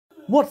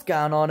What's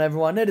going on,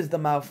 everyone? It is the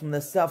Mouth from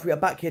the South. We are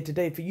back here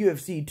today for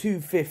UFC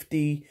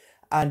 250,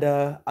 and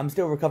I'm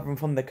still recovering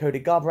from the Cody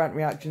Garbrandt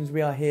reactions.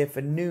 We are here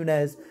for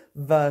Nunes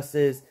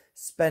versus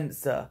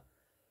Spencer.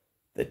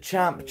 The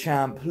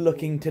champ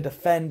looking to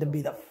defend and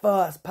be the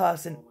first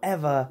person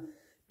ever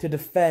to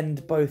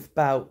defend both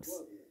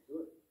bouts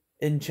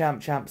in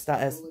champ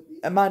status.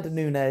 Amanda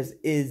Nunes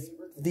is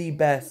the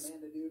best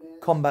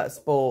combat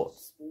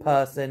sports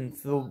person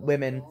for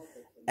women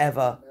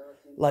ever.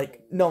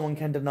 Like, no one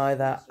can deny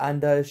that.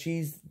 And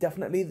she's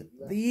definitely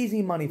the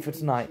easy money for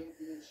tonight.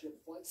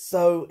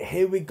 So,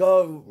 here we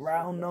go.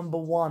 Round number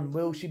 1.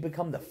 Will she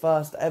become the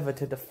first ever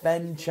to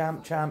defend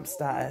champ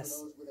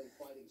status?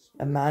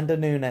 Amanda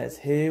Nunes.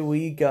 Here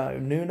we go.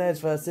 Nunes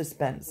versus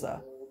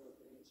Spencer.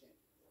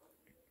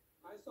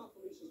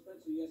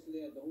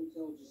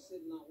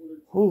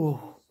 Ooh.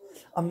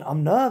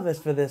 I'm nervous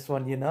for this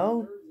one, you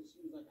know?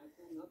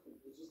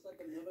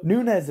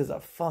 Nunes is a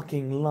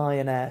fucking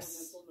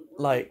lioness.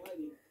 Like,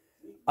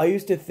 I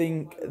used to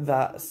think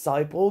that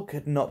Cyborg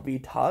could not be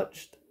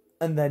touched,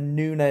 and then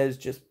Nunes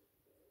just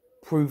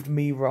proved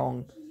me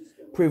wrong.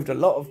 Proved a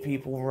lot of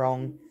people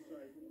wrong.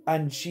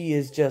 And she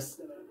is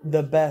just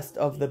the best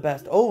of the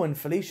best. Oh, and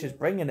Felicia's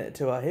bringing it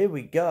to her. Here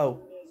we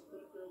go.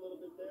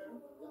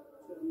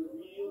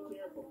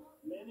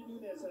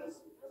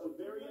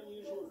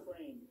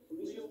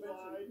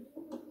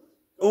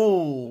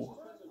 Ooh,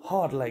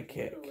 hard leg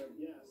kick.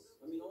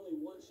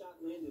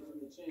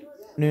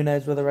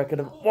 Nunes with a record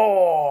of...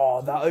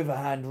 Oh, that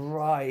overhand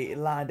right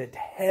landed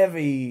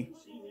heavy.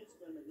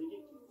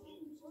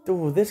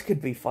 Oh, this could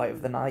be fight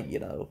of the night, you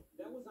know.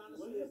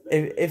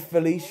 If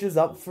Felicia's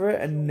up for it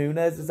and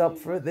Nunes is up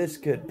for it, this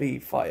could be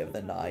fight of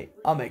the night.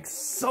 I'm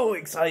so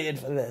excited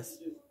for this.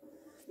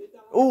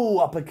 Oh,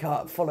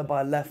 uppercut followed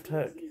by a left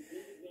hook.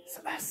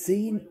 So,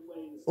 seen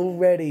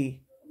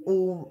already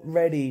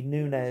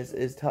Nunes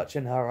is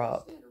touching her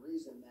up.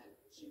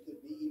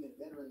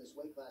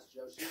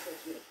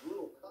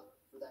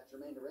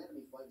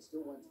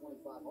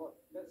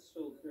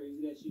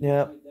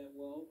 Yeah.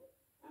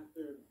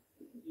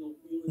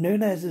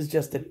 Nunes is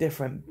just a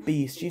different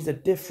beast. She's a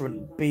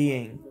different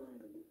being.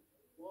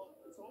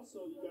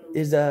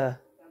 I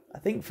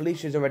think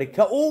Felicia's already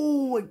cut.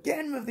 Oh,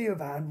 again with the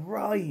overhand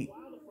right.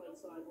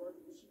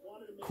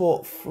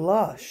 Caught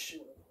flush.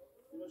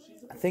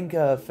 I think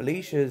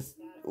Felicia's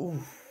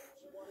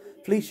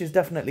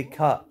definitely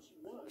cut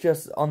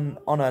just on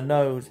her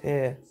nose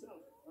here.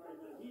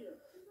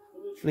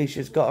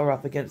 Felicia's got her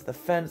up against the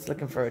fence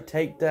looking for a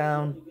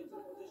takedown.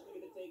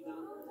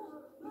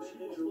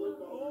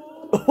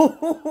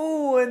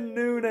 Oh, and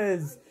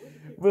Nunes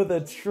with a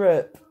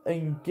trip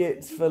and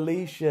gets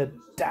Felicia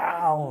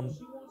down.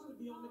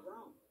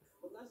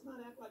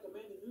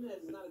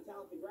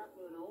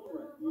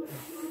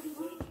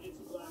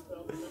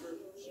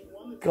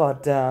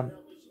 God damn.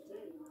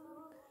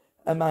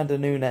 Amanda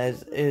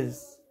Nunes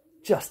is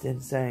just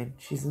insane.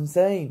 She's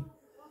insane.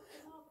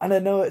 And I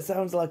know it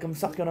sounds like I'm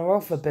sucking her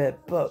off a bit,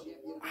 but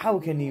how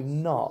can you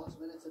not?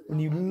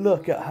 When you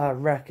look at her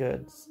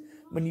records,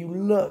 when you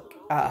look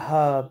at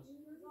her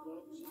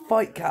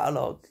fight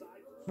catalogue,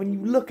 when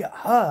you look at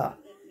her,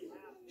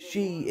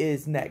 she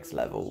is next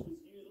level.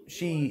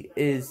 She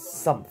is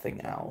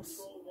something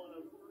else.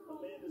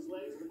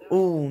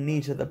 Ooh, knee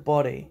to the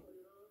body.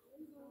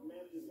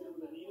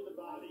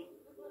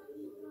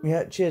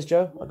 Yeah, cheers,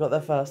 Joe. I got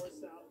there first.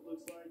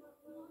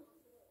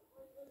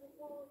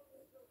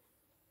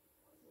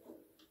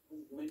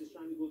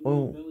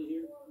 Oh.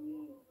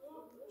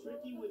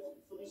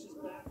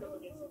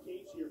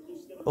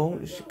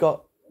 Oh, she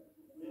got...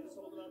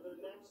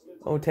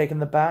 Oh, taking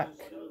the back.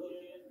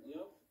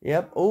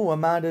 Yep. Oh,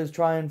 Amanda's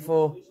trying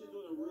for...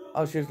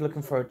 Oh, she was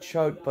looking for a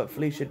choke, but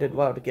Felicia did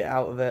well to get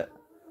out of it.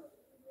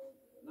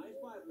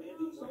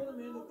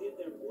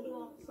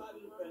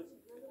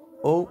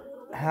 Oh,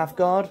 half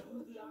guard.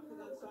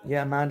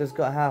 Yeah, Amanda's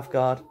got a half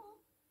guard.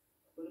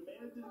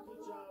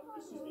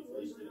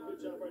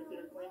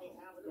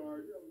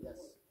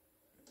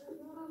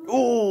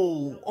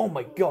 Oh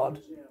my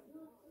God.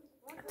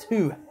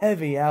 2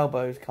 heavy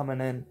elbows coming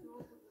in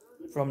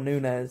from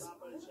Nunes.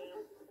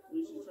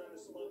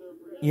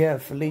 Yeah,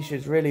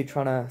 Felicia's really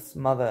trying to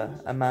smother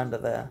Amanda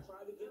there.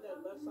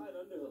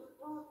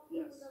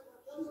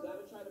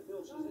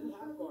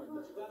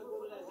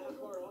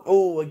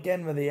 Oh,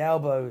 again with the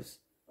elbows.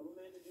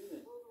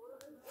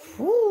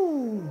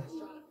 Woo.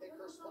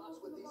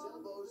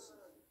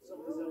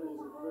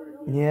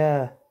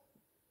 Yeah,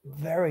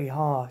 very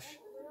harsh.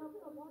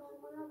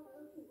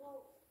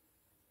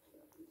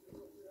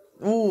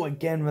 Ooh,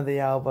 again with the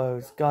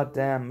elbows. God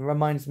damn.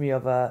 Reminds me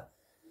of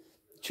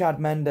Chad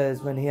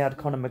Mendes when he had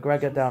Conor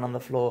McGregor down on the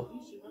floor.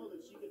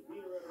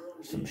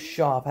 Some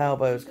sharp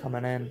elbows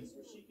coming in.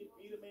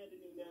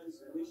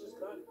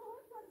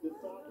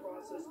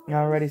 I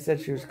already said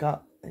she was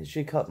cut. Is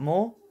she cut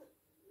more?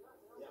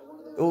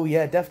 Oh,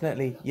 yeah,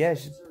 definitely. Yeah,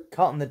 she's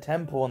cut on the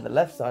temple on the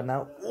left side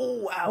now.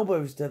 Oh,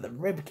 elbows to the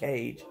rib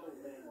cage.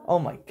 Oh,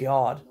 my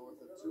God.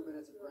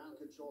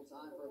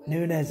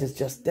 Nunes is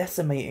just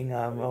decimating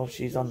her while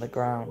she's on the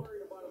ground.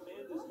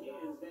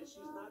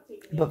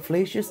 But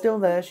Felicia's still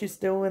there. She's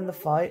still in the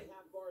fight.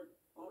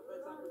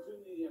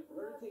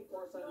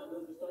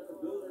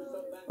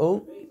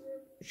 Oh,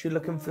 she's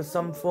looking for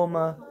some form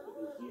of...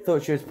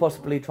 Thought she was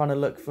possibly trying to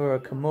look for a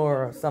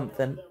Kimura or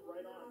something.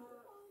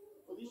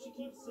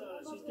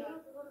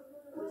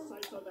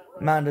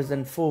 Amanda's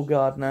in full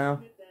guard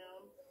now.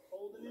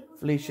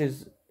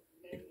 Felicia's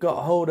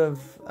got hold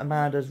of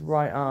Amanda's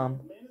right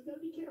arm.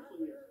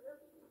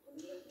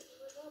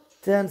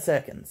 10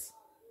 seconds.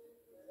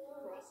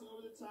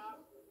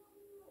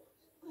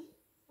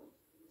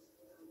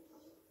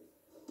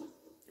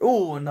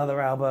 Oh,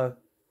 another elbow.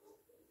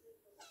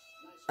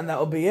 And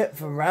that'll be it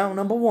for round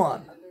number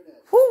 1.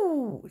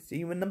 Woo! See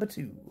you in number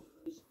 2.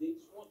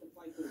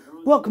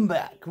 Welcome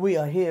back. We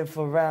are here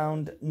for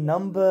round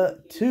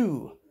number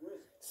 2.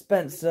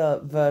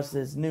 Spencer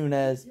versus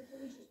Nunes.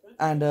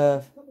 And,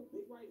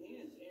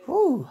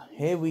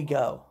 here we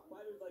go.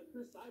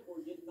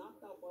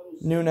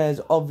 Nunes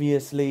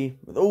obviously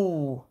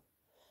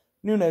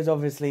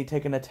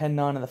taking a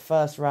 10-9 in the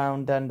first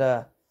round,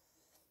 and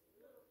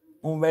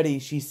already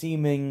she's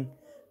seeming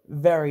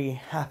very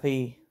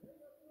happy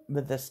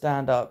with the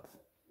stand-up.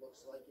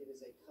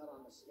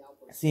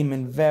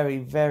 Seeming very,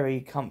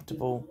 very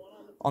comfortable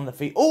on the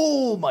feet.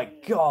 Oh my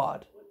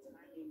god!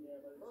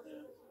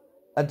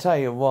 I tell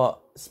you what,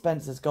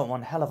 Spencer's got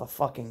one hell of a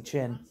fucking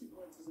chin.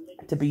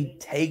 To be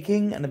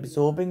taking and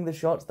absorbing the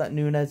shots that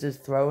Nunes is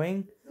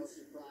throwing,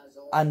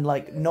 and,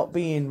 like, not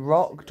being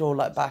rocked or,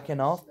 like, backing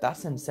off,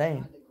 that's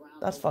insane.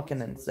 That's fucking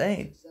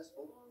insane.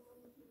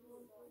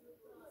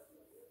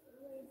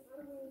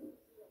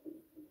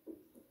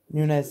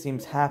 Nunes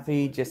seems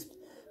happy, just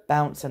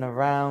bouncing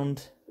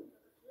around.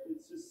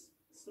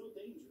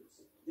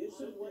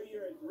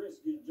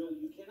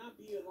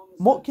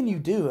 What can you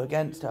do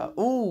against her?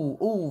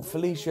 Ooh,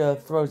 Felicia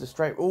throws a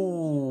straight...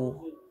 Ooh.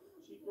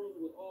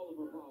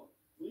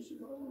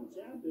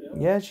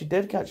 Yeah, she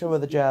did catch her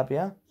with a jab,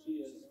 yeah?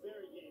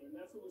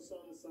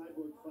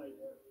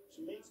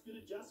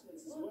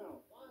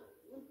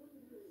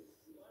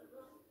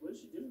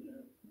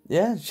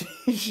 Yeah,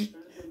 she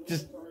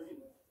just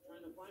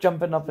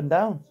jumping up and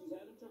down.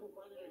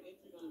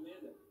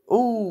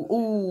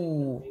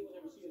 Ooh.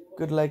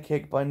 Good leg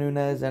kick by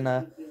Nunes,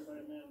 and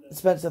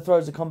Spencer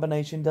throws a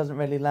combination, doesn't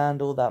really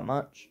land all that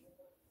much.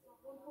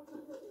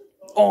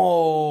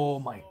 Oh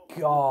my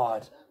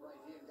god.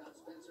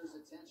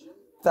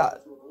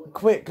 That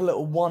quick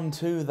little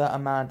 1-2 that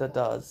Amanda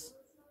does.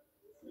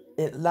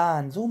 It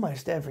lands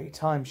almost every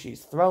time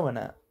she's throwing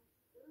it.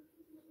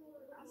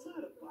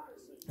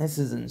 This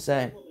is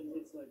insane.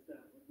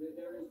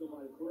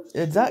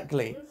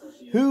 Exactly.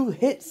 Who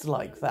hits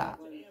like that?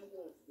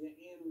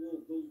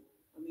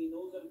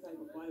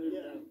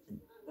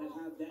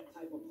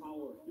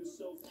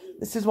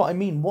 This is what I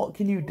mean. What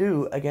can you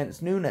do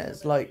against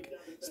Nunes? Like,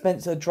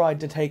 Spencer tried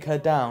to take her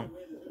down.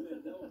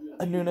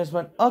 And Nunes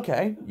went,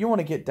 okay, you want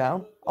to get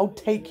down? I'll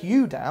take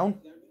you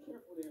down.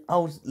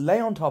 I'll lay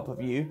on top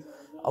of you.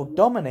 I'll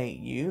dominate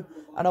you.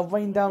 And I'll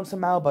rain down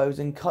some elbows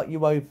and cut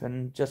you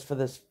open just for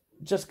this.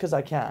 Just because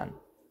I can.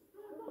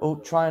 Oh,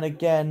 trying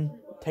again.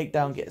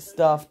 Takedown, get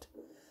stuffed.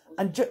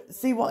 And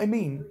see what I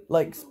mean?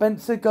 Like,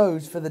 Spencer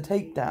goes for the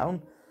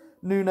takedown.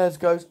 Nunes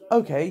goes,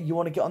 okay, you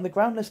want to get on the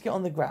ground? Let's get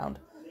on the ground.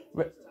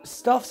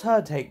 Stuffs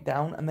her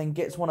takedown and then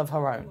gets one of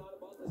her own.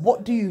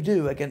 What do you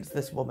do against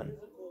this woman?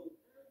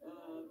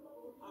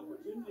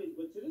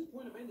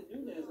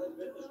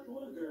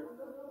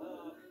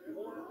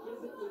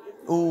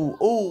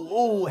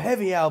 Ooh,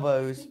 heavy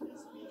elbows.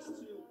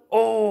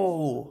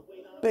 Oh,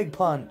 big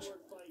punch.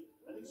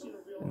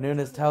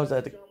 Nunes tells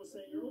her to...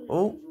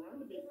 Oh.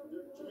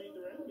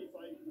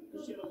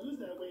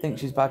 Think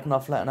she's backing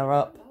off, letting her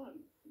up.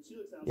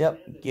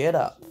 Yep, get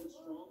up.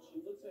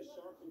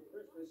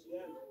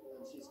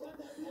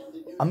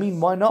 I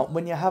mean, why not?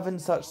 When you're having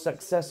such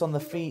success on the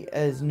feet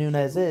as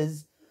Nunes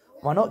is,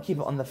 why not keep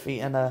it on the feet?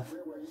 And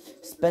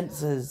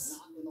Spencer's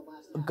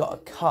got a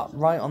cut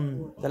right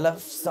on the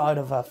left side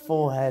of her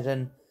forehead,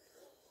 and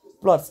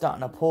blood's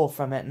starting to pour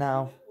from it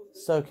now,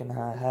 soaking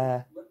her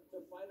hair.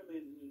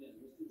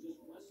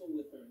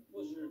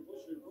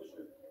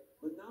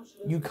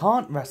 You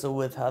can't wrestle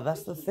with her,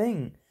 that's the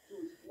thing.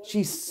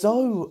 She's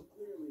so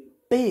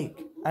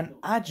big and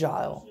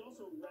agile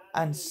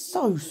and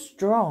so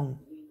strong.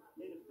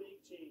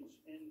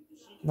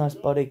 Nice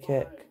body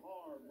kick.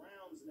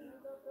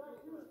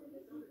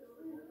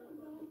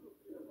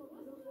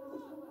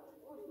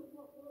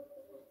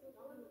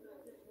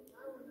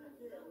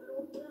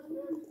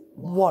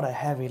 What a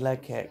heavy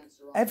leg kick.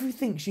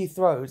 Everything she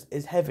throws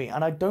is heavy,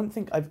 and I don't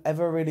think I've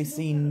ever really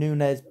seen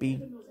Nunes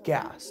be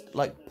gassed,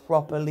 like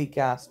properly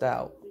gassed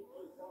out.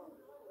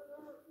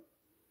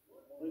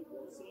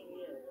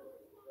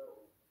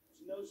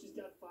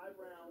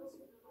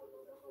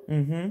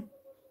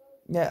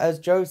 Yeah, as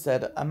Joe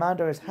said,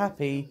 Amanda is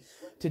happy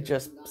to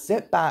just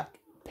sit back,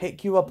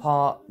 pick you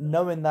apart,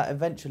 knowing that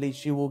eventually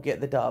she will get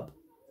the dub.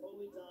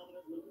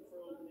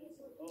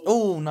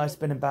 Oh, nice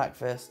spinning back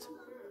fist.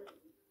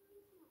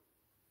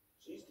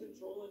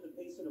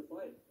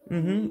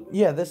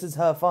 Yeah, this is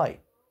her fight.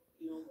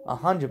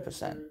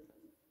 100%.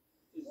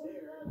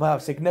 Wow,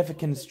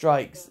 significant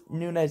strikes.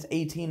 Nunes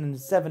 18 and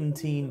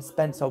 17,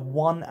 Spencer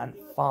 1 and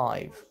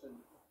 5.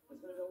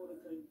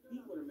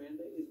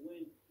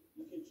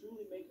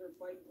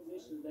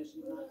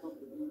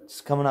 It's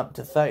coming up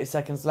to 30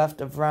 seconds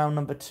left of round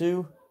number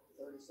 2.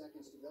 30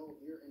 seconds to go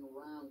here in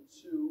round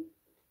 2.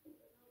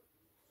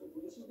 So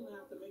Felicia's going to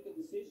have to make a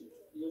decision.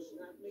 She's going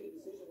to have to make a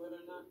decision whether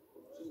or not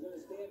she's going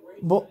to stay at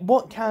range.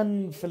 What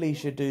can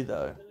Felicia do,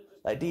 though?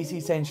 Like,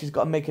 DC saying she's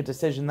got to make a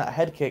decision. That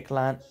head kick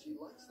land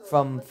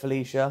from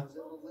Felicia.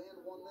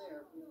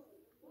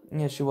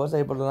 Yeah, she was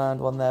able to land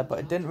one there, but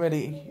it didn't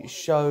really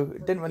show.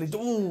 It didn't really do.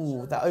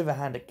 Ooh, that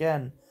overhand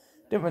again.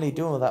 Didn't really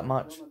do all that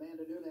much.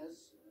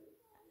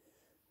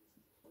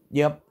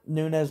 Yep,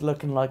 Nunes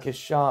looking like a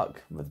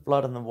shark with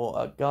blood in the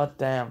water. God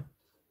damn.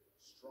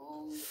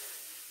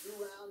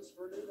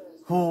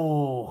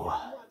 Ooh.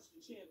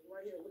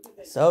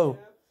 So,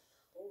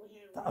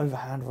 the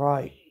overhand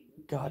right.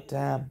 God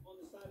damn.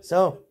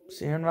 So,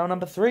 see you in round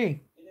number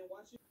 3.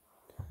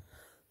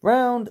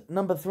 Round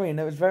number 3, and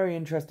it was very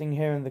interesting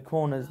here in the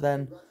corners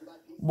then.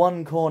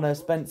 One corner,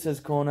 Spencer's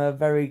corner,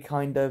 very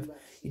kind of,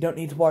 you don't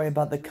need to worry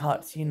about the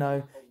cuts, you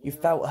know. You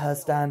felt her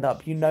stand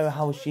up, you know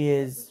how she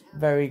is,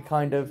 very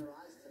kind of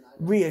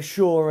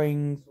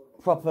reassuring,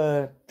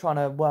 proper, trying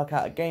to work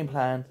out a game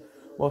plan.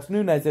 Whilst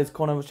Nunes'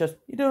 corner was just,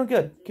 you're doing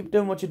good, keep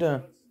doing what you're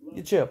doing,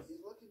 you're chill,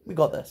 we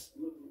got this.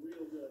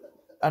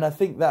 And I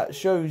think that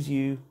shows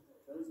you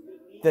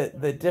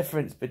the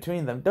difference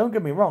between them. Don't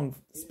get me wrong,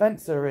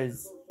 Spencer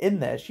is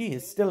in there, she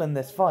is still in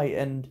this fight,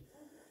 and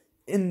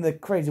in the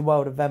crazy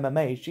world of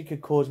MMA, she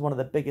could cause one of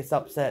the biggest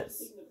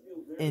upsets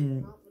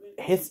in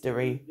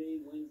history.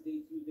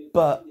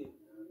 But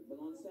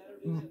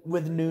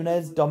with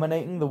Nunes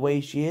dominating the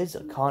way she is,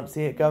 I can't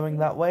see it going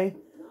that way.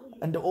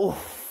 And oh,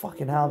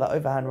 fucking hell, that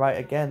overhand right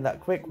again,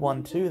 that quick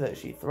 1-2 that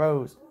she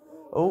throws.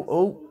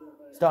 Oh,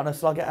 starting to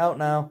slug it out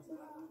now.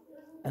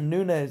 And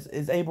Nunes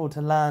is able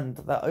to land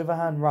that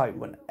overhand right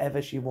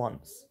whenever she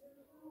wants.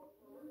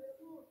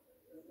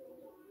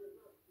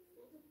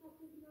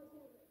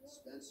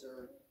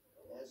 Spencer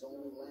has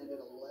only landed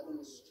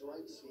 11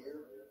 strikes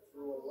here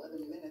through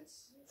 11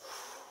 minutes.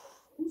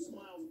 Who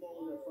smiles more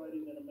when they're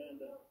fighting than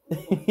Amanda?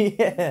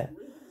 Yeah.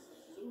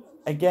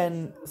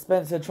 Again,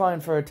 Spencer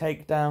trying for a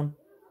takedown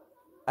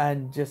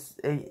and just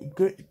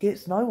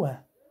gets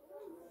nowhere.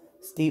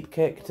 Steep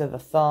kick to the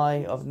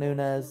thigh of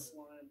Nunes.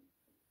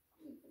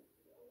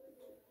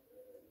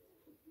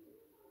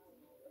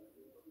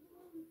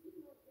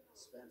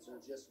 Spencer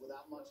just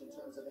without much in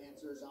terms of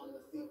answers on the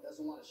feet.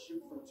 Doesn't want to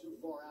shoot from too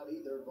far out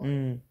either. But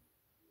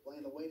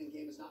playing the waiting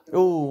game is not going to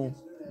Ooh,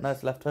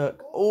 nice left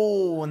hook.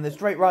 Ooh, and the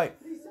straight right.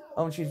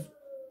 Oh, and she's...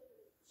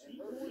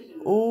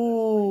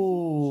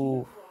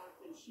 Ooh.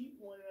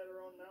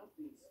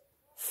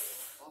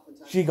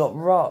 She got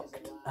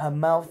rocked. Her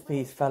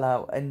mouthpiece fell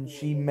out and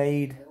she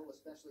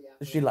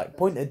like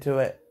pointed to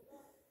it.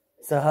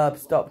 So Herb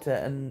stopped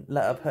it and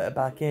let her put it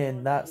back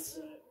in. That's...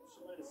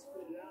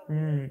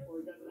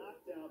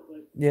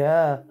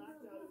 Yeah.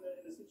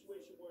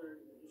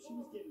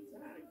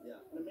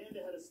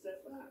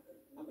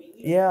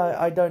 Yeah,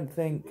 I don't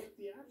think...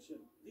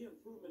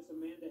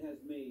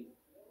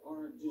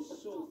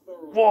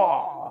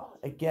 Whoa!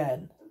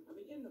 Again.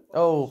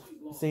 Oh,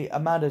 see,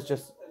 Amanda's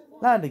just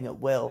landing at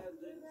will.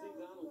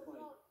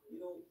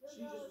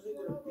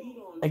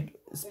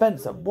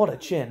 Spencer, what a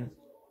chin.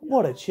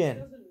 What a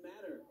chin.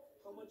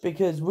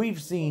 Because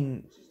we've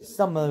seen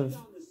some of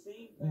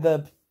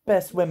the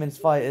best women's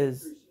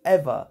fighters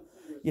ever.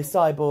 Your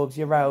Cyborgs,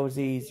 your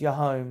Rouseys, your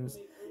Holmes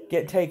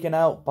get taken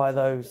out by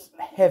those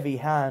heavy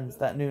hands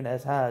that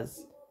Nunes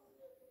has.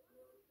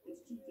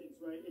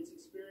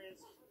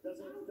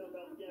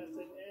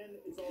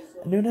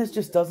 Nunes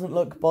just doesn't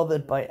look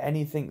bothered by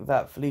anything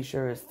that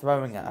Felicia is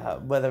throwing at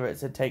her, whether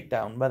it's a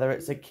takedown, whether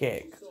it's a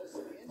kick.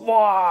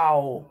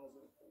 Wow!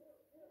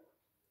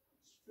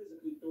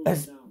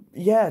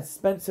 Yeah,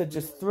 Spencer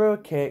just threw a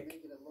kick,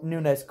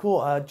 Nunes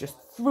caught her, just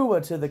threw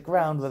her to the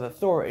ground with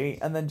authority,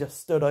 and then just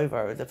stood over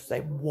her as if to say,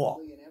 what?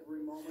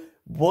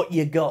 What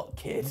you got,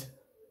 kid?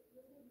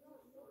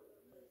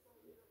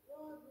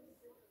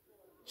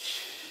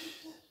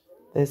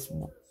 This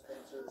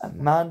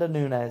Amanda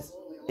Nunes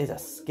is a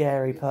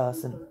scary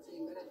person.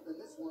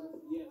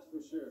 Yes, for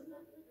sure.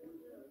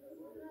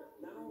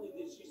 Not only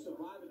did she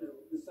survive in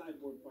the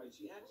Cyborg fight,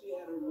 she actually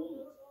had her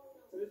moments.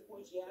 To this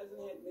point, she hasn't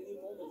had many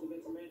moments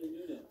against Amanda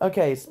Nunes.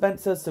 Okay,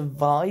 Spencer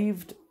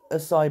survived a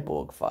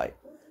Cyborg fight.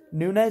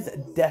 Nunes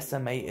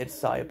decimated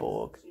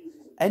Cyborg.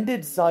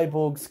 Ended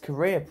Cyborg's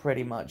career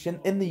pretty much,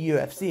 in the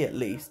UFC at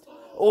least.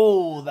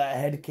 Oh, that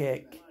head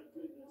kick.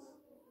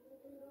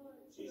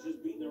 She's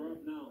just beating her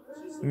up now.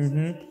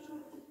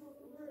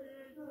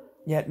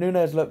 Yeah,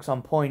 Nunes looks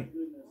on point.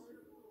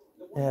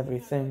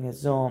 Everything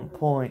is on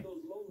point.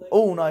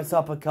 Oh, nice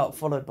uppercut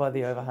followed by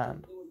the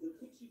overhand. It was the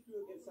kick she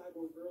threw against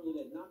Cyborg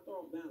earlier that knocked her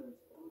off balance.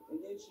 And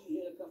then she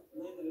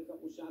landed a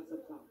couple shots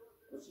up top.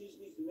 But she just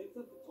needs to mix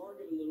up the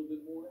target a little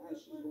bit more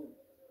as she's going.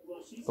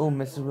 Oh,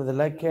 misses with a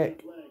leg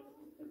kick.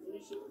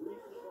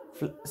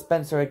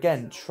 Spencer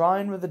again,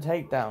 trying with the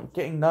takedown,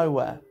 getting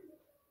nowhere.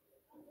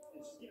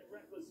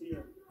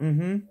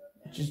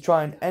 She's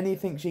trying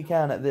anything she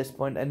can at this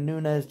point, and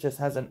Nunes just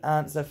has an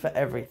answer for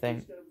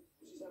everything.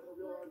 She's having a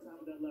real hard time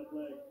with that left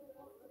leg.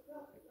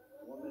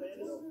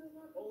 Amanda's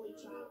only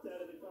chopped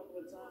at it a couple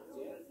of times.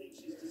 Yeah, I think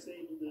she's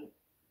disabled it.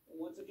 And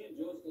once again,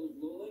 Joe's those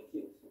low leg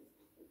kicks.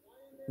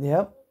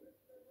 Yep.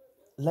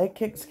 Leg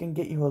kicks can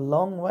get you a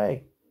long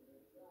way.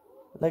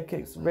 Leg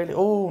kicks really...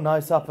 Oh,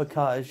 nice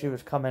uppercut as she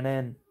was coming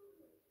in.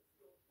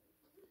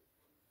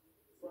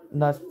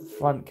 Nice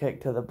front kick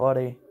to the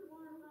body.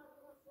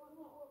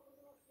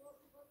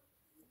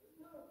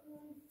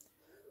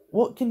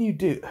 What can you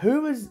do?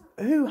 Who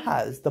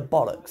has the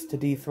bollocks to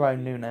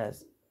dethrone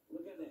Nunes?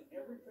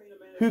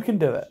 Who can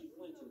do it?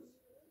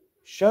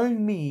 Show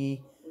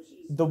me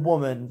the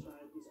woman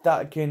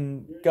that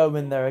can go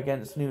in there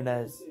against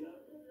Nunes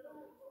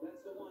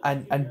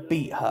and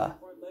beat her.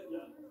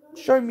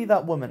 Show me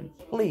that woman,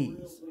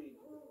 please.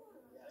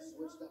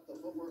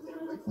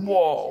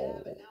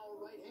 Whoa.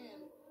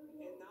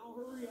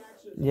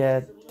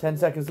 Yeah, 10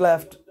 seconds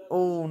left.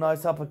 Oh,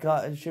 nice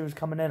uppercut, and she was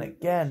coming in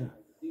again.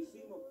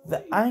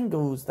 The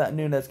angles that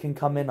Nunes can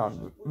come in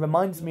on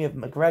reminds me of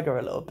McGregor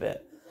a little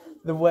bit.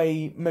 The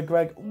way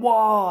McGregor...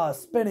 Wow!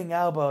 Spinning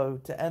elbow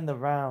to end the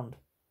round.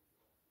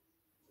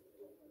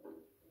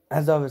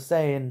 As I was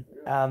saying,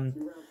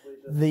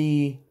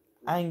 the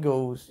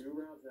angles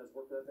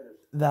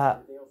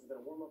that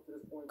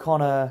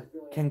Conor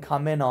can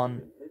come in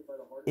on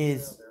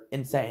is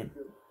insane.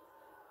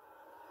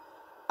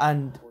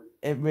 And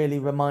it really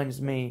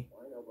reminds me...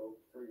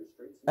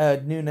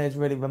 Nunes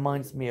really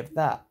reminds me of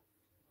that.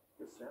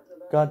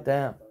 God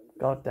damn.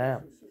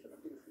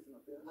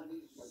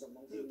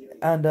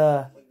 And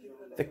the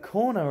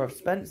corner of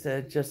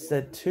Spencer just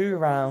said 2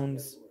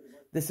 rounds.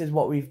 This is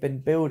what we've been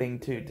building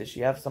to. Does she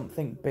have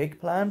something big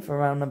planned for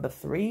round number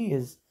 3?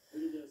 Let's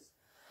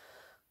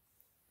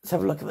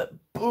have a look at that.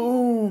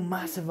 Boom!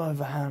 Massive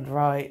overhand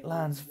right.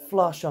 Lands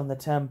flush on the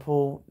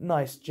temple.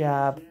 Nice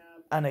jab.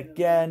 And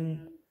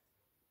again,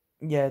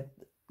 yeah,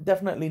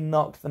 definitely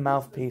knocked the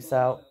mouthpiece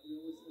out.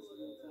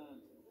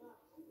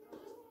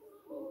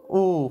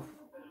 Ooh.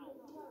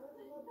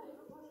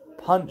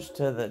 Punch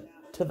to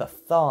the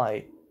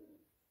thigh.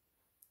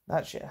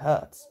 That shit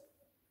hurts.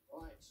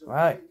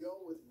 Right.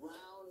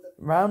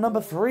 Round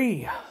number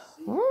 3.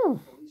 Woo.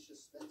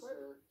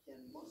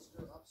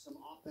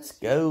 Let's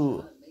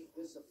go.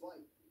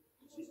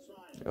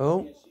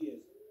 Oh.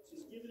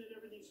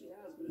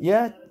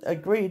 Yeah,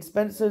 agreed.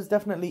 Spencer's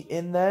definitely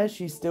in there.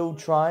 She's still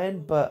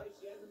trying, but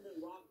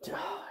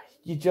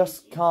you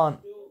just can't.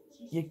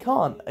 You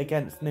can't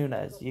against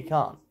Nunes. You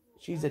can't.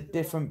 She's a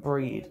different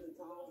breed.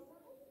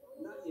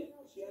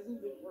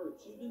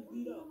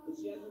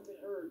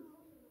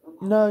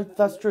 No,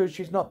 that's true.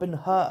 She's not been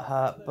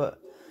hurt, but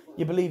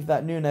you believe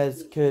that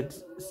Nunes could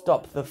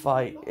stop the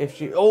fight if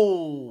she...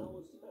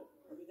 Oh!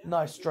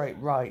 Nice straight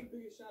right.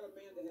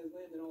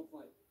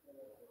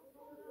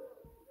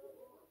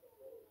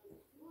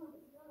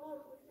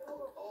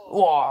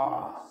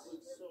 Wow.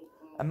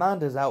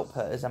 Amanda's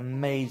output is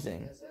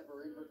amazing.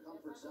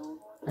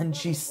 And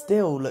she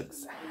still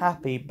looks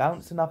happy,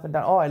 bouncing up and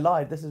down. Oh, I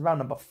lied. This is round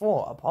number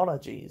 4.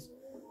 Apologies.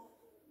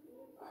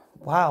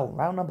 Wow,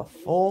 round number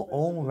 4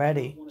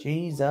 already.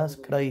 Jesus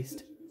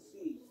Christ.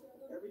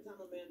 Every time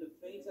Amanda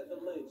feints at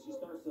the leg, she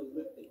starts to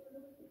lift it,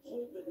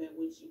 hoping that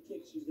when she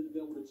kicks, she's going to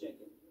be able to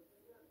check it.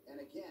 And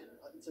again,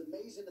 it's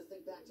amazing to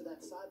think back to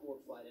that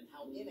Cyborg fight and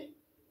how in it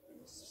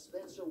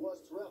Spencer was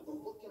throughout. The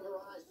look in her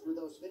eyes through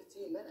those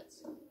 15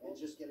 minutes and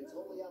just getting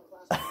totally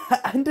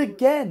outclassed. And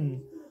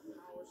again,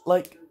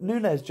 like,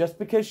 Nunes, just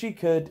because she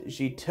could,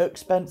 she took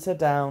Spencer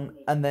down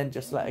and then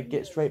just let her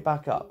get straight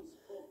back up.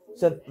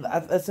 So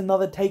that's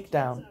another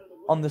takedown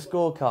on the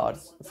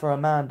scorecards for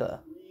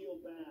Amanda.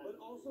 But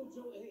also,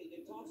 Joe, hey,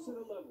 it talks to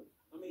the level.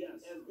 I mean,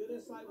 as good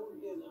as Cyborg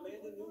is,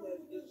 Amanda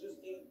Nunes is just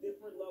a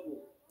different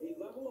level.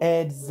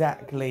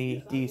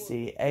 Exactly,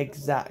 DC,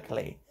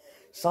 exactly.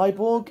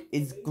 Cyborg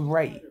is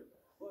great,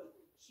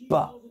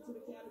 but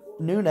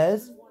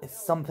Nunes is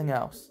something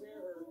else.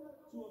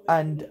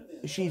 And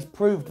she's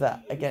proved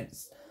that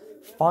against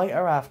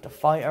fighter after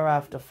fighter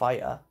after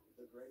fighter.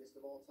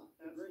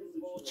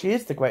 She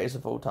is the greatest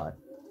of all time.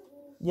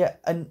 Yeah,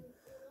 and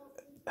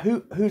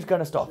who's going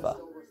to stop her?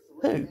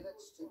 Who?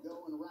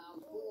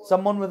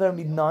 Someone with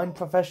only 9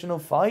 professional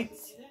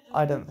fights?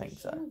 I don't think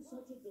so.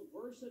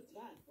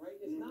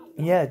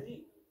 Yeah.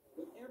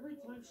 Every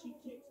time she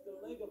kicks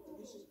the leg of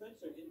Felicia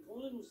Spencer, and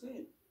Conan was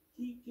saying,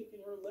 keep kicking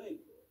her leg.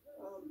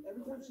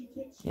 Every time she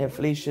kicks... Yeah,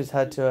 Felicia's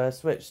had to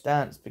switch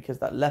stance because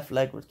that left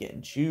leg was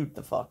getting chewed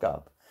the fuck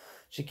up.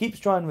 She keeps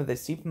trying with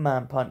his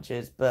Superman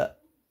punches, but...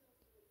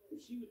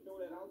 If she would know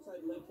that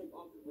outside leg kick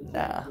off the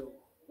nah.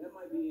 That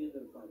might be the end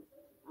of the fight.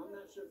 I'm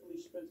not sure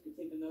Felicia Spencer could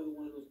take another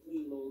one of those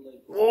clean low leg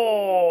kicks.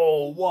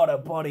 Whoa, what a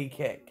body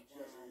kick.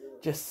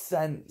 Just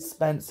sent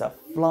Spencer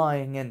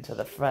flying into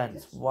the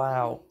fence.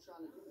 Wow.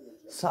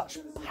 Such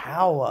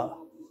power.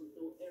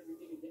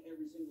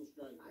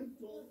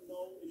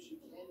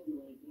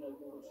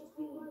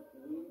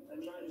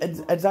 It's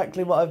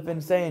exactly what I've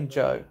been saying,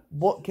 Joe.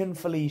 What can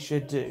Felicia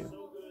do?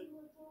 So good,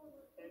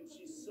 and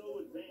she's so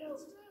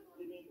advanced. I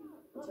mean,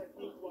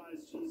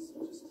 technique-wise, she's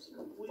just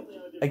completely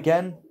on a different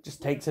Again, level.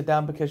 just takes her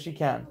down because she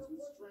can. With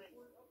strength.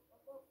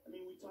 I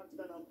mean, we talked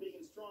about how big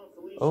and strong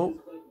Felicia Oh, is,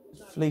 but it's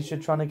not Felicia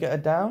trying to get her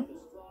down. the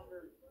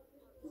stronger.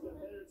 She's got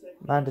better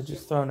technique. Amanda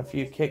just throwing a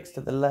few kicks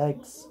to the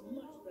legs.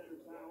 Much better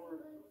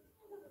power.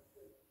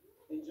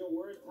 And Joe,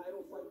 we're in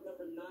title fight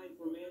number 9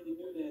 for Amanda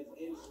Nunes,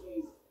 and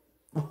she's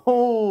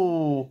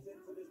Oh,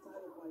 into this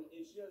title fight,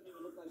 and she doesn't even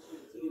look like she's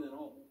fatiguing at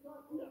all.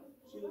 No.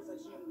 She looks like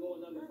she can go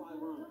another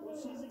 5 rounds. Well,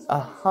 she's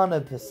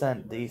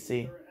 100%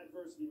 DC. her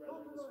adversity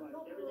rather in this fight.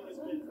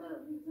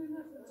 Everything has been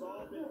her. It's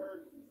all been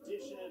her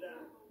dishing it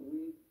out. I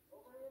mean,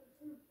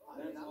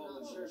 I'm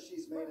not sure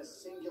she's made a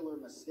singular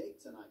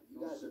mistake tonight.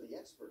 You guys are the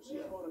experts. She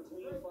fought a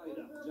clean fight,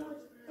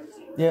 John. I've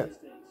seen Yeah.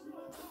 mistakes. And,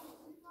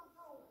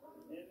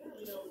 you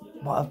know, you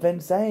got What I've been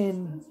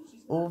saying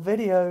all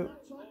video.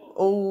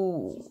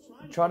 Oh,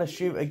 trying to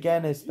shoot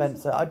again is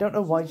Spencer. I don't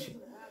know why she.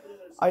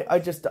 I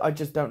just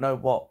don't know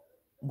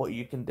what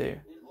you can do.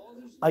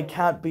 I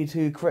can't be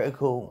too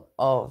critical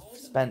of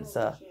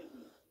Spencer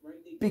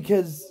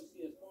because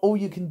all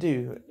you can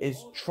do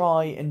is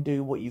try and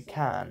do what you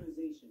can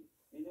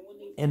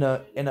in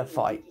a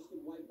fight.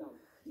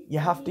 You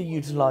have to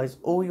utilize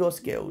all your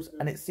skills,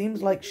 and it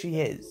seems like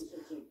she is.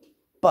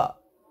 But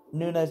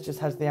Nunes just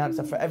has the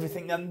answer for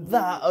everything, and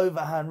that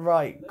overhand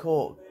right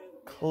caught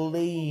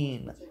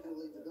clean.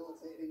 Particularly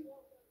debilitating.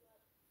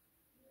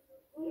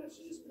 yeah,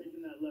 she's just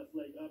picking that left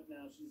leg up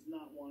now. She's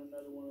not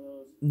another one of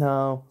those.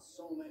 No.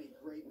 So many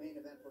great main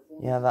event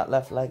performances. Yeah, that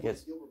left leg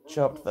is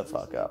chopped the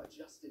fuck up.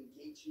 Justin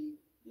Gaethje,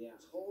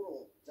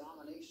 total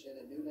domination,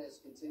 and Nunes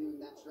continuing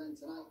that trend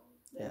tonight.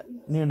 Yeah,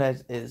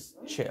 Nunes is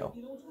chill.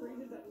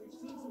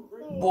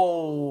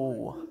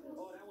 Whoa.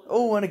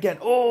 Oh, and again.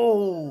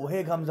 Oh,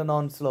 here comes an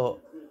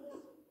onslaught.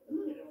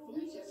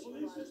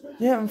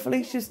 Yeah, and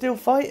Felicia's still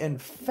fighting.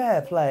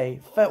 Fair play.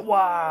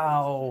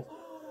 Wow.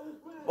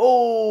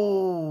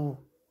 Oh.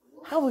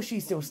 How is she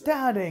still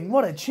standing?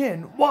 What a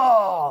chin.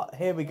 Whoa.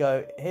 Here we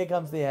go. Here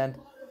comes the end.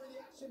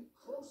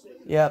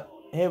 Yep.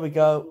 Here we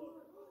go.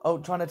 Oh,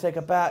 trying to take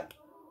her back.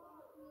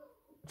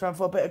 Trying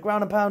for a bit of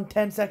ground and pound.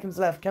 10 seconds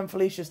left. Can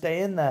Felicia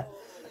stay in there?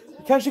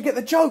 Can she get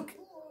the choke?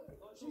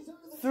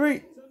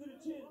 3.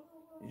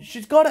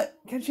 She's got it.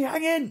 Can she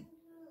hang in?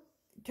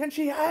 Can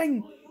she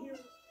hang?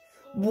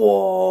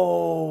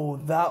 Whoa,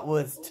 that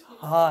was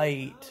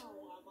tight.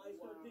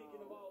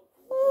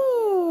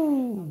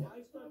 Ooh.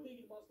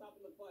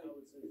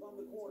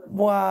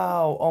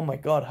 Wow. Oh my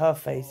god, her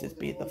face is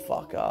beat the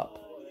fuck up.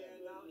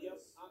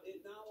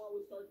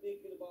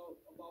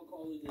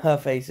 Her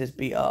face is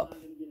beat up.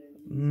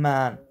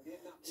 Man.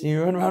 So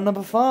you're in round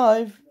number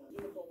 5.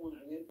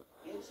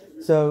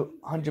 So,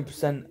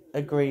 100%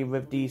 agree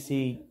with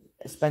DC.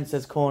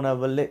 Spencer's corner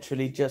were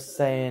literally just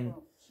saying,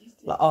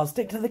 like, oh,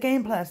 stick to the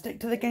game plan, stick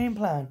to the game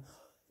plan.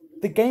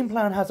 The game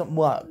plan hasn't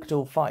worked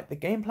all fight. The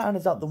game plan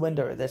is out the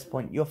window at this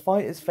point. Your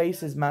fighter's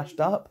face is mashed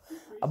up.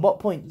 At what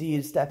point do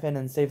you step in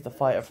and save the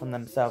fighter from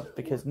themselves?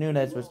 Because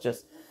Nunes was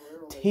just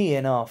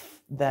teeing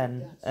off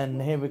then.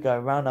 And here we go,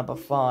 round number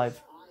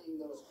 5.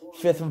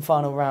 5th and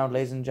final round,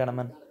 ladies and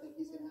gentlemen.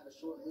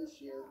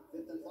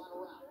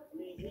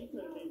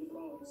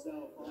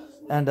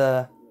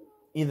 And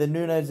either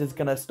Nunes is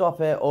going to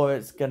stop it or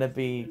it's going to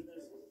be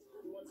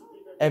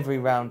every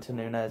round to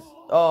Nunes.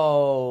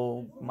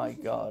 Oh my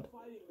god.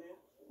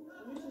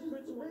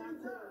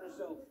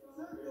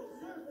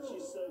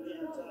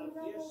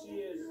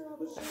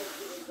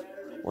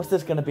 What's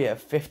this going to be, a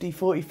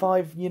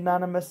 50-45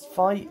 unanimous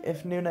fight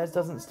if Nunes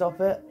doesn't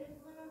stop it?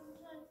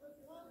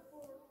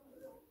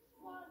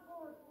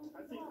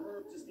 I think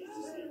Herb just needs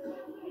to see a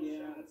couple of good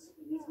shots,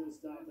 and he's going to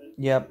stop it.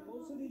 Yep.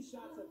 Most of these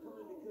shots are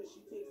coming because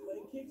she takes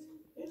leg kicks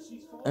and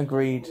she's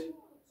Agreed.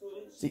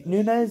 See,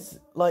 Nunes,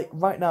 like,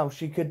 right now,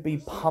 she could be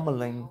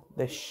pummeling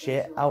the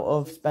shit out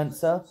of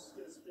Spencer.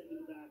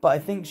 But I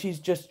think she's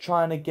just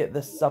trying to get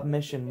the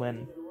submission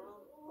win.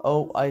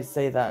 Oh, I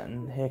say that,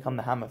 and here come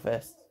the hammer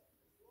fists.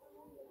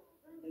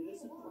 And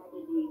this would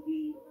probably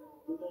be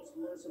the most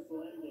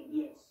merciful ending.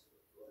 Yes.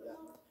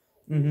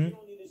 Mm-hmm. You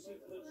don't need to see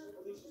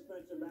Felicia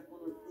Spencer back on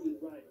her feet.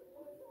 Right.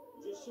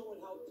 Just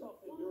showing how tough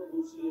and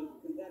durable she is,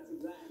 because that's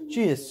exactly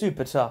She is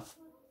super tough.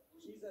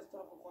 She's as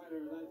tough a fighter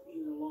as I've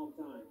seen in a long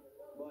time.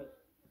 But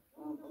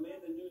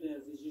Amanda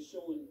Nunes is just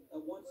showing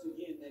once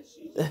again that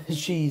she's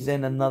She's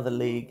in another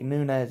league.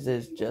 Nunes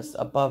is just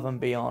above and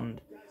beyond.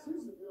 Guys,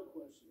 here's the real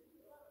question.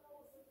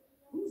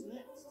 Who's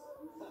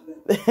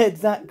next?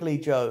 Exactly,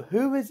 Joe.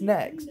 Who is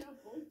next?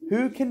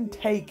 Who can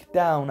take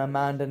down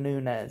Amanda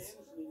Nunes? Anderson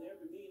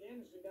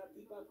got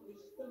beat by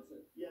Felicia Spencer.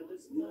 Yeah,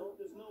 there's no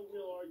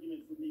real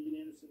argument for Megan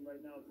Anderson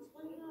right now at this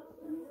point.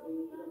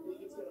 And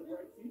Megan's got a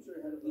bright future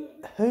ahead of her.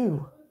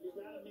 Who? You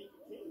gotta make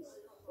a case,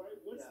 right?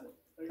 What's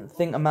I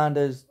think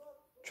Amanda's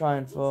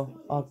trying for...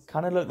 Oh,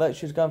 kind of looked like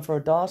she was going for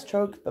a Darce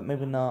choke, but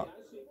maybe not.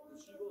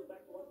 She goes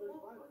back to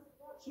 135.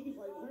 She can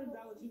fight her and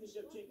Valentina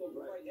Shevchenko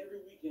fight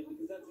every weekend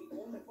because that's the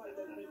only fight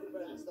that's been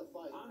competitive. That's the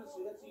fight.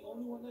 Honestly, that's the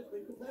only one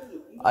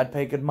I'd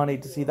pay good money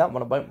to see that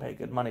one. I won't pay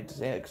good money to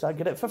see it because I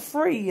get it for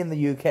free in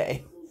the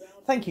UK.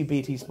 Thank you,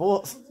 BT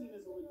Sports.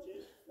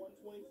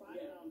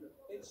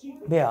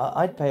 Yeah,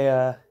 I'd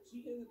pay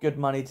good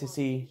money to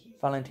see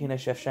Valentina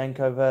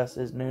Shevchenko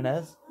versus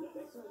Nunes.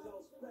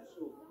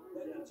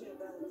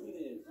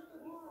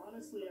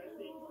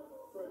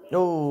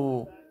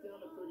 Oh,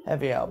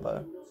 heavy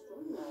elbow.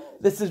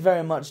 This has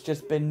very much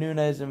just been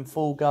Nunes in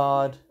full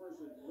guard,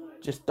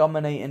 just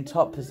dominating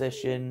top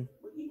position.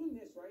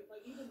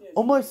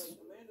 Almost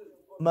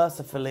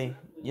mercifully,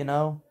 you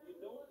know?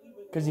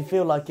 Because you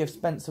feel like if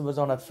Spencer was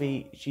on her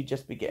feet, she'd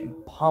just be getting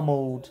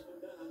pummeled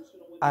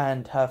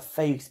and her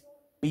face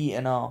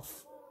beaten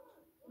off.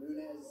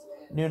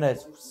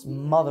 Nunes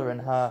smothering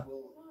her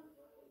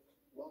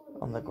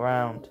on the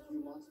ground.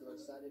 They're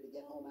excited to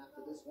get home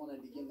after this one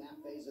and begin that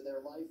phase of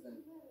their life, and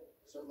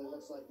certainly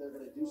looks like they're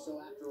going to do so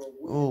after a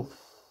win. Oof.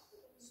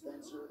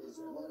 Spencer is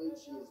bloodied,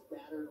 she is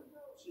battered.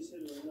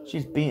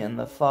 She's beaten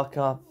the fuck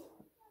up,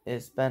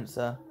 is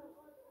Spencer.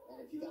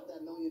 And if you got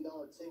that $1 million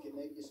ticket,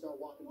 maybe you start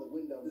walking the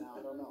window now,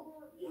 I don't know.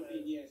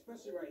 Yeah,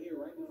 especially right here,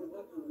 right? Because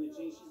nothing's going to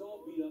change. She's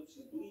all beat up.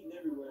 She's bleeding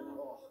everywhere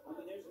now. I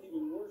mean, there's an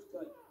even worse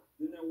cut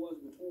than there was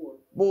before.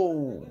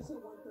 Whoa.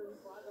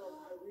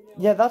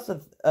 Yeah, that's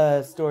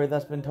a story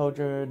that's been told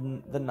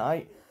during the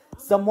night.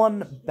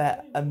 Someone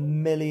bet $1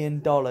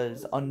 million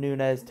on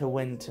Nunes to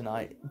win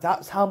tonight.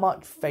 That's how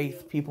much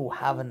faith people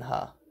have in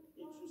her.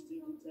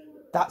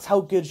 That's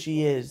how good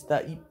she is,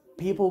 that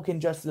people can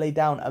just lay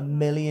down $1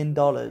 million.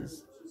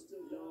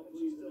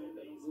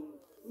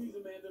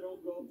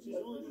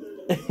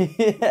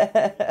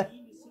 Yeah.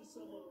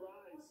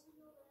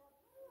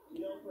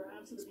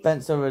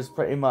 Spencer was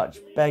pretty much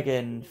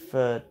begging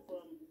for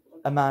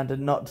Amanda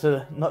not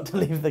to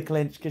leave the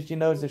clinch because she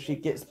knows if she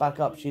gets back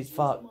up, she's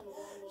fucked.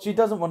 She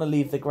doesn't want to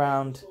leave the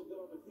ground.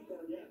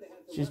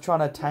 She's trying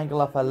to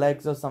tangle up her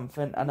legs or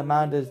something, and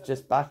Amanda's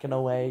just backing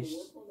away.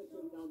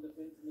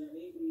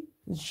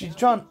 She's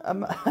trying.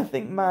 I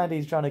think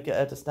Mandy's trying to get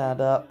her to stand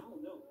up.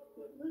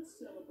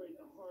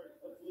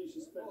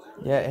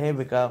 Yeah, here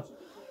we go.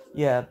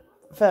 Yeah,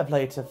 fair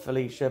play to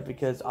Felicia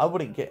because I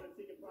wouldn't get.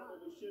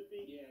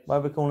 Why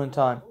are we calling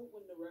time?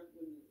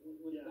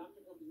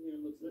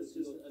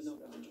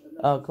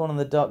 Oh, calling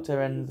the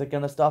doctor and they're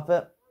gonna stop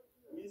it.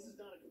 This is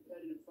not a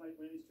competitive fight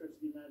by any stretch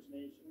of the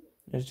imagination.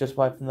 It's just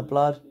wiping the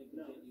blood. It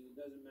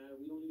doesn't matter.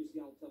 We don't even see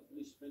how tough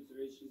Felicia Spencer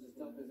is. She's as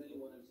tough as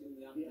anyone I've seen in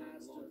the octagon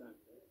in a long time.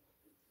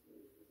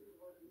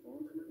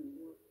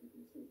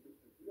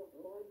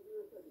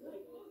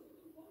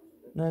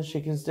 No,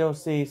 she can still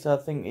see, so I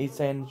think he's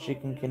saying she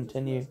can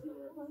continue.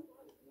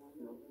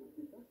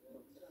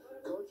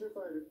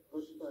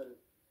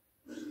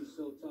 She's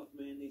so tough,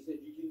 man. They said,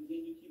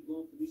 can you keep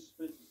going? Felicia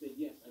Spencer said,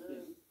 yes, I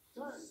can.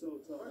 So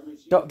tough. I mean,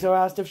 Doctor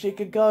asked if she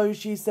could go,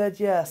 she said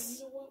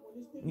yes.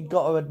 You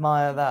got to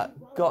admire that.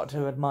 Got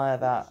to admire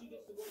that.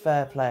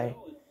 Fair play.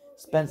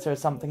 Spencer is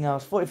something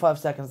else. 45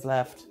 seconds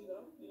left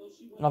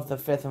of the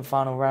 5th and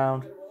final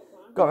round.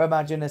 Got to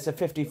imagine it's a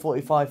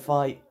 50-45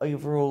 fight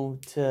overall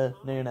to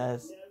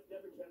Nunes.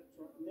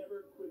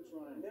 Never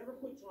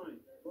quit trying.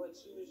 But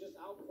she was just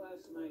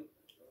outclassed tonight.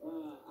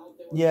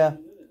 Yeah,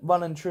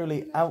 well and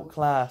truly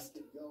outclassed.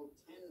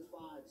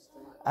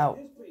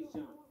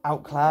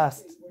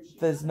 Outclassed.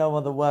 There's no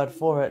other word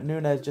for it.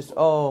 Nunes just,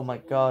 oh my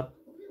god.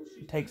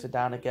 She takes her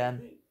down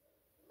again.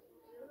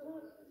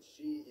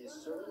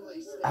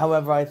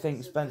 However, I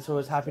think Spencer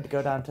was happy to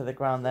go down to the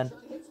ground then.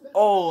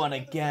 Oh, and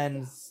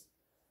again,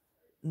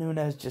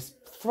 Nunes just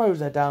throws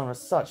her down with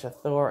such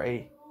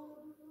authority.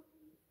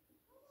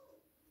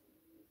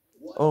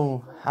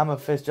 Oh, hammer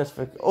fist just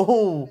for...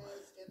 Oh,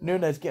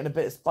 Nunes getting a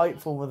bit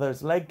spiteful with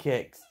those leg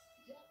kicks.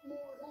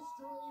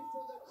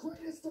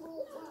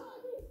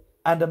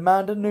 And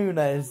Amanda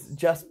Nunes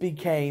just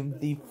became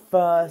the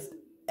first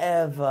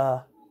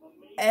ever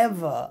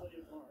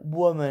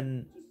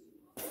woman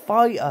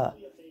fighter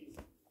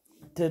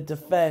to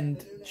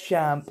defend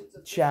champ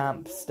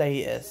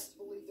status.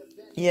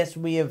 Yes,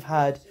 we have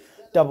had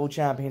double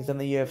champions in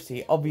the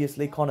UFC.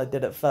 Obviously, Conor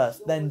did it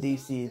first, then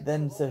DC,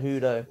 then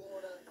Cejudo.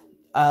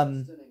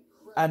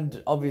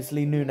 And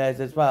obviously Nunes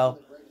as well.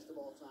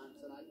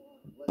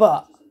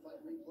 But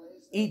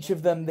each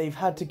of them, they've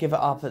had to give it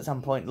up at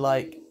some point.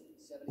 Like,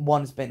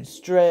 one's been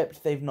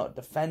stripped, they've not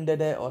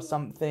defended it or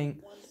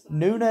something.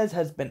 Nunes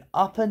has been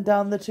up and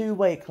down the 2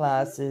 weight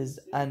classes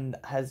and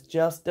has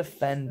just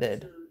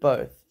defended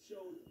both.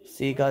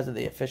 See you guys at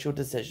the official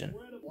decision.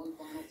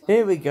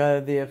 Here we go,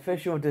 the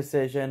official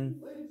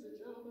decision.